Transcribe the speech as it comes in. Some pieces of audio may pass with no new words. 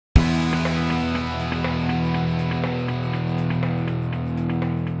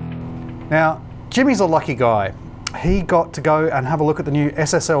Now, Jimmy's a lucky guy. He got to go and have a look at the new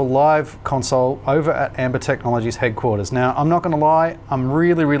SSL Live console over at Amber Technologies headquarters. Now, I'm not going to lie, I'm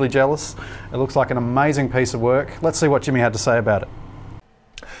really, really jealous. It looks like an amazing piece of work. Let's see what Jimmy had to say about it.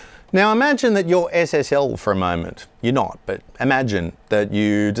 Now imagine that you're SSL for a moment. You're not, but imagine that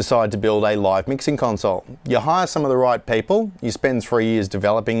you decide to build a live mixing console. You hire some of the right people, you spend 3 years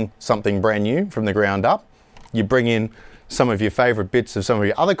developing something brand new from the ground up, you bring in some of your favorite bits of some of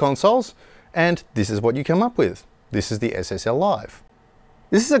your other consoles, and this is what you come up with. This is the SSL Live.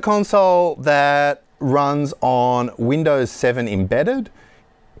 This is a console that runs on Windows 7 embedded.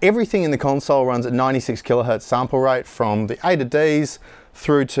 Everything in the console runs at 96 kilohertz sample rate from the A to Ds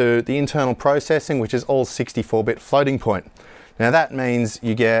through to the internal processing, which is all 64-bit floating point. Now that means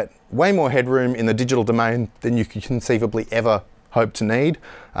you get way more headroom in the digital domain than you could conceivably ever hope to need.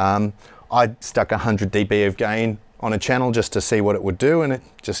 I stuck 100 dB of gain on a channel just to see what it would do, and it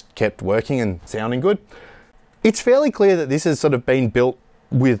just kept working and sounding good. It's fairly clear that this has sort of been built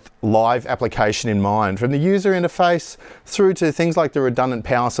with live application in mind, from the user interface through to things like the redundant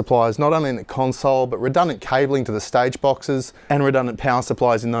power supplies, not only in the console, but redundant cabling to the stage boxes and redundant power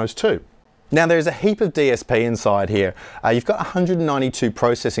supplies in those too. Now there's a heap of DSP inside here. You've got 192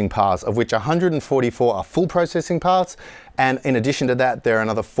 processing paths, of which 144 are full processing paths, and in addition to that there are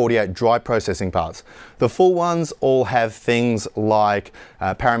another 48 dry processing paths. The full ones all have things like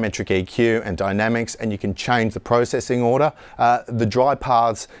parametric EQ and dynamics, and you can change the processing order. The dry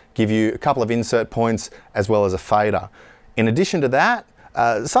paths give you a couple of insert points as well as a fader. In addition to that,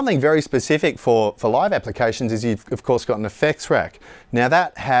 something very specific for live applications is you've of course got an effects rack. Now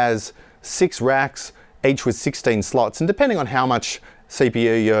that has 6 racks, each with 16 slots, and depending on how much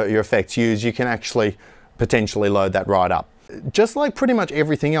CPU your effects use, you can actually potentially load that right up. Just like pretty much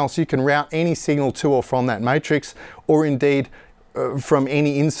everything else, you can route any signal to or from that matrix, or indeed from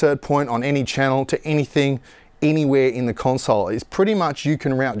any insert point on any channel to anything, anywhere in the console. It's pretty much you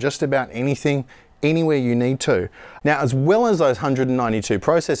can route just about anything, anywhere you need to. Now, as well as those 192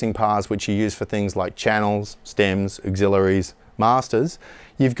 processing paths, which you use for things like channels, stems, auxiliaries, masters,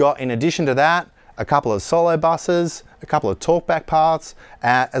 you've got, in addition to that, a couple of solo buses, a couple of talkback paths,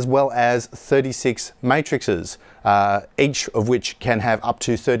 as well as 36 matrices, each of which can have up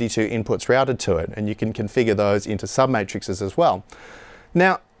to 32 inputs routed to it, and you can configure those into sub-matrices as well.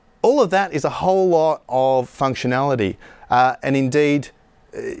 Now, all of that is a whole lot of functionality, and indeed,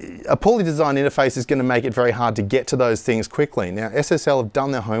 a poorly designed interface is going to make it very hard to get to those things quickly. Now, SSL have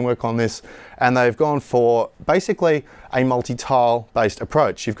done their homework on this, and they've gone for basically a multi-tile based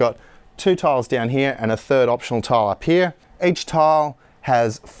approach. You've got 2 tiles down here and a 3rd optional tile up here. Each tile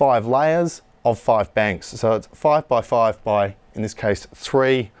has 5 layers of 5 banks. So it's 5 by 5 by, in this case,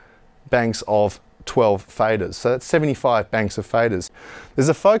 3 banks of 12 faders. So that's 75 banks of faders. There's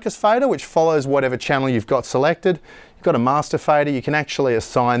a focus fader which follows whatever channel you've got selected. You've got a master fader. You can actually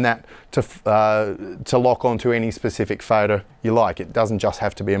assign that to lock onto any specific fader you like. It doesn't just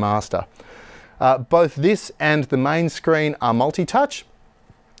have to be a master. Both this and the main screen are multi-touch.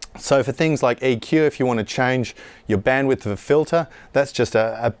 So for things like EQ, if you want to change your bandwidth of a filter, that's just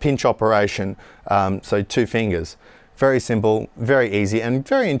a pinch operation. So 2 fingers. Very simple, very easy, and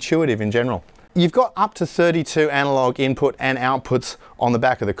very intuitive in general. You've got up to 32 analog input and outputs on the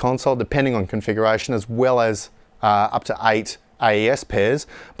back of the console, depending on configuration, as well as up to 8 AES pairs,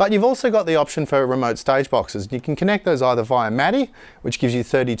 but you've also got the option for remote stage boxes. You can connect those either via MADI, which gives you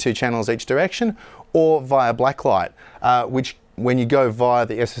 32 channels each direction, or via blacklight, which when you go via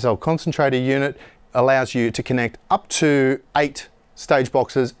the SSL concentrator unit allows you to connect up to 8 stage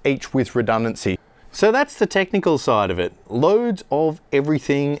boxes, each with redundancy. So that's the technical side of it. Loads of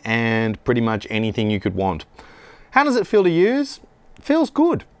everything and pretty much anything you could want. How does it feel to use? It feels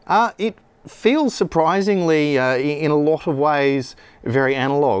good. It feels surprisingly, in a lot of ways, very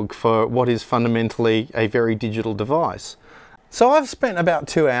analog for what is fundamentally a very digital device. So I've spent about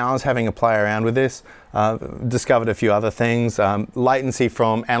 2 hours having a play around with this, discovered a few other things. Latency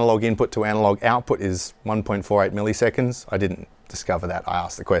from analog input to analog output is 1.48 milliseconds. I didn't discover that, I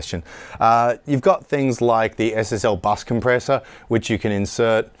asked the question. You've got things like the SSL bus compressor, which you can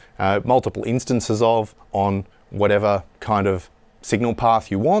insert multiple instances of on whatever kind of signal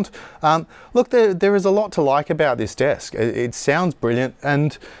path you want. Look, there is a lot to like about this desk. It sounds brilliant,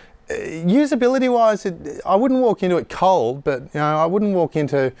 and usability wise, I wouldn't walk into it cold, but you know, I wouldn't walk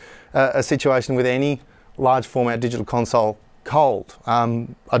into a situation with any large format digital console cold.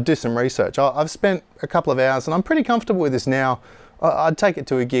 I'd do some research. I've spent a couple of hours and I'm pretty comfortable with this now. I'd take it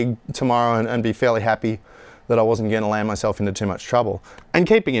to a gig tomorrow and be fairly happy that I wasn't going to land myself into too much trouble. And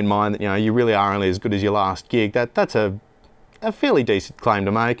keeping in mind that, you know, you really are only as good as your last gig, that's a fairly decent claim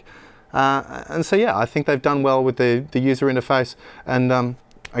to make. And so yeah, I think they've done well with the user interface, and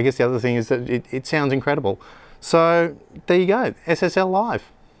I guess the other thing is that it sounds incredible. So there you go, SSL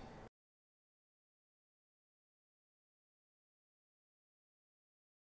Live.